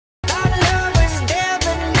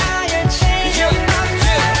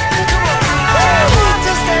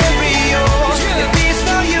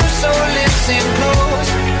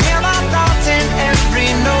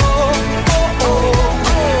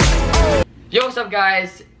Yo, what's up,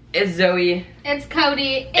 guys? It's Zoe. It's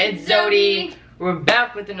Cody. It's Zodi. We're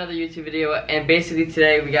back with another YouTube video, and basically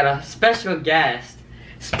today we got a special guest.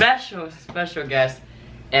 Special guest.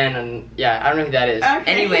 And yeah, I don't know who that is.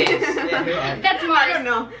 Okay. Anyways. That's Mars. I don't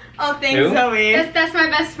know. Oh, thanks, Who? Zoe. That's my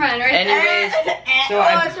best friend, right? Anyways, so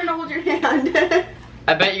I was trying to hold your hand.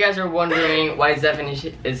 I bet you guys are wondering why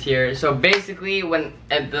Zephan is here. So basically, when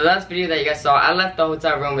at the last video that you guys saw, I left the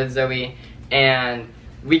hotel room with Zoe, and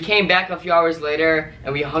we came back a few hours later,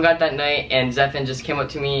 and we hung out that night, and Zephan just came up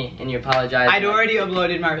to me, and you apologized. I'd already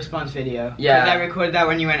uploaded my response video. Yeah. Because I recorded that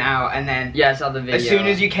when you went out, and then Yeah, I saw the video. as soon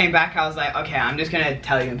as you came back, I was like, okay, I'm just gonna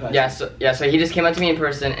tell you in person. So he just came up to me in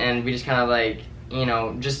person, and we just kind of like, you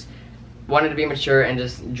know, just wanted to be mature and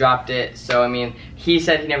just dropped it. So I mean, he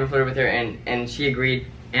said he never flirted with her, and she agreed.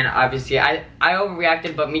 And obviously, I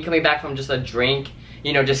overreacted, but me coming back from just a drink,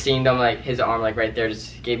 you know, just seeing them, like, his arm, like, right there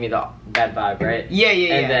just gave me the bad vibe, right? Yeah.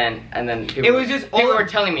 And then people, It was just people all- were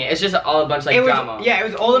telling me, it's just all a bunch, like, drama. Yeah, it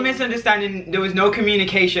was all a misunderstanding. There was no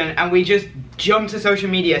communication, and we just jumped to social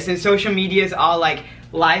media. Since social medias are, like,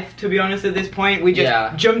 life, to be honest, at this point, we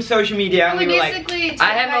just jumped social media, and we were like...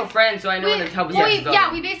 I have no friends, so I know when to tell people.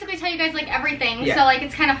 Yeah, we basically tell you guys, like, everything. Yeah. So, like,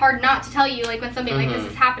 it's kind of hard not to tell you, like, when something like this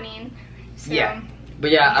is happening. So. Yeah. But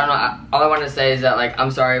yeah, I don't know. All I want to say is that, like, I'm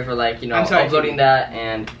sorry for, like, you know, uploading that,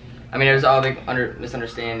 and I mean, it was all a big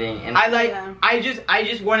misunderstanding. And I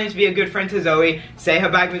just wanted to be a good friend to Zoe. Say her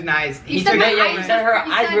bag was nice. You said her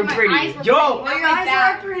eyes were pretty. Yo, your eyes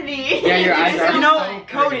are pretty. Yeah, your eyes are. You know, so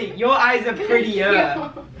Cody, your eyes are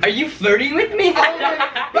prettier. Are you flirting with me? Are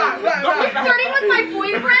you flirting with my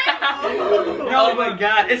boyfriend? Oh my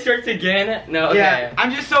god, it starts again? No, okay. Yeah,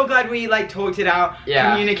 I'm just so glad we like talked it out,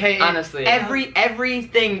 communicated. Honestly.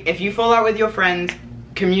 Everything, if you fall out with your friends,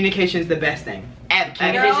 communication's the best thing.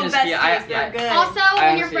 Communication is key. Also,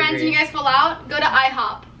 when you're friends and you guys fall out, go to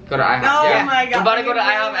IHOP. Go to IHOP. Oh my god. I'm about to go to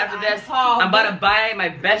IHOP after this. I'm about to buy my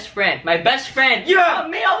best friend. Yeah, a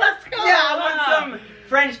meal, let's go. Yeah, I want some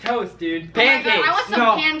French toast, dude. Pancakes. Oh my God, I want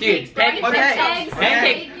some pancakes. Dude, pancakes.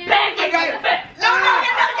 Pancakes. Not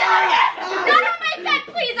on my bed,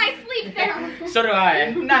 please. I sleep there. So do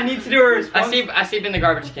I. No, I need to do a response. I sleep in the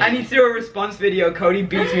garbage can. I need to do a response video. Cody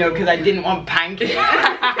beats me up because I didn't want pancakes.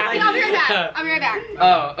 I'll be right back.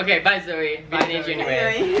 Oh, okay. Bye, Zoe. We need you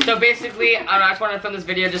anyway. So basically, I just wanted to film this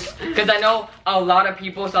video just because I know a lot of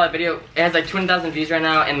people saw that video. It has like 20,000 views right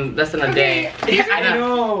now in less than a day. I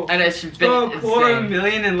know. And it's been a quarter insane.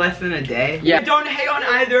 million in less than a day. Yeah. Don't hate on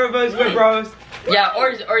either of us. We're bros. Yeah,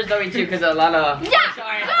 or Zoe too, because a lot of. Yeah.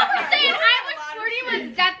 Sorry. No, we're saying I was flirting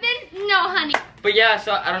with Zephan. No, honey. But yeah,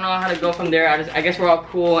 so I don't know how to go from there. I guess we're all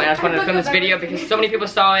cool, and I just wanted to film this video because so many people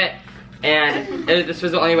saw it, and this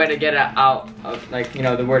was the only way to get it out, like, you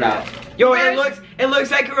know, the word out. Yo, it looks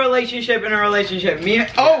like a relationship in a relationship.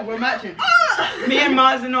 We're matching. Me and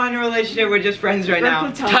Maz are not in a relationship. We're just friends right now.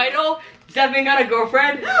 Title: Zephan got a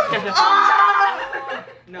girlfriend.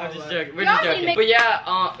 No, I'm just joking. We're just joking. But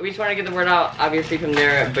yeah, we just want to get the word out, obviously, from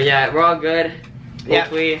there. But yeah, we're all good.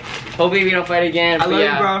 Hopefully we don't fight again. I love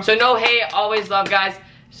you, bro. So no hate, always love, guys.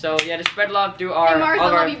 So yeah, just spread love through our. Hey, Mars, I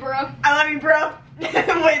love you, bro. I love you, bro. Wait,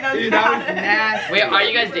 that's Dude, that was nasty. Wait, are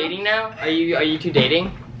you guys dating now? Are you two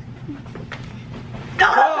dating?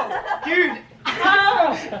 Oh, dude.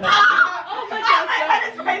 Oh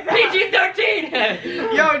my god,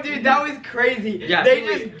 PG-13! Yo, dude, that was crazy. Yeah, they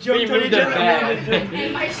just jumped on each other.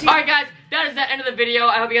 Alright guys, that is the end of the video.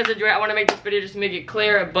 I hope you guys enjoyed it. I want to make this video just to make it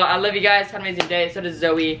clear, but I love you guys. Have an amazing day. So does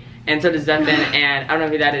Zoe, and so does Zephan, and I don't know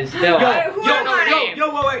who that is still.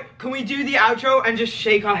 Yo, wait. Can we do the outro and just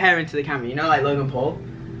shake our hair into the camera? You know, like Logan Paul?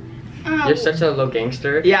 You're such a low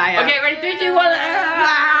gangster. Yeah, I am. Okay, ready? 3, 2,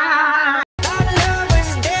 1.